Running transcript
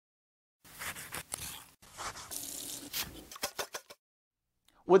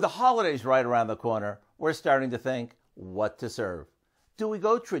With the holidays right around the corner, we're starting to think what to serve. Do we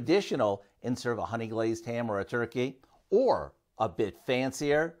go traditional and serve a honey glazed ham or a turkey? Or a bit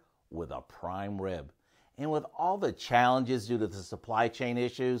fancier with a prime rib? And with all the challenges due to the supply chain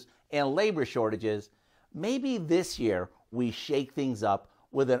issues and labor shortages, maybe this year we shake things up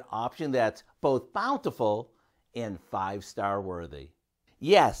with an option that's both bountiful and 5-star worthy.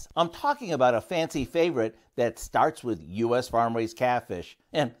 Yes, I'm talking about a fancy favorite that starts with U.S. farm-raised catfish.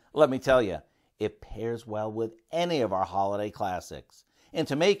 And let me tell you, it pairs well with any of our holiday classics. And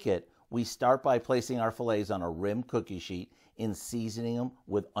to make it, we start by placing our fillets on a rimmed cookie sheet and seasoning them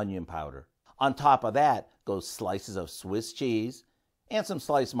with onion powder. On top of that goes slices of Swiss cheese and some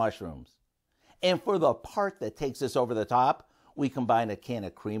sliced mushrooms. And for the part that takes us over the top, we combine a can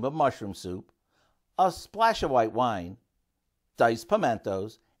of cream of mushroom soup, a splash of white wine, diced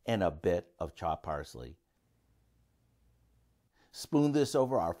pimentos, and a bit of chopped parsley. Spoon this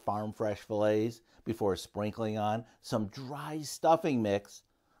over our farm fresh fillets before sprinkling on some dry stuffing mix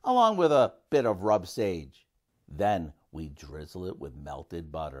along with a bit of rub sage. Then we drizzle it with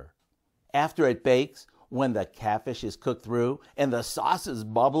melted butter. After it bakes, when the catfish is cooked through and the sauce is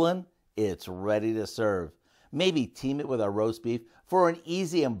bubbling, it's ready to serve. Maybe team it with our roast beef for an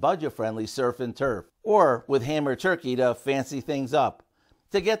easy and budget-friendly surf and turf, or with ham or turkey to fancy things up.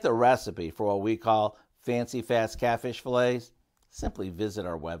 To get the recipe for what we call fancy fast catfish fillets, simply visit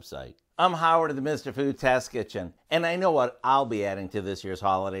our website. I'm Howard of the Mr. Food Test Kitchen, and I know what I'll be adding to this year's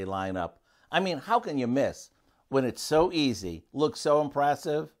holiday lineup. I mean, how can you miss? When it's so easy, looks so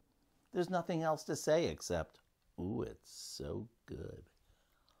impressive, there's nothing else to say except, ooh, it's so good.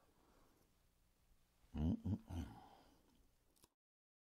 Mm-mm-mm.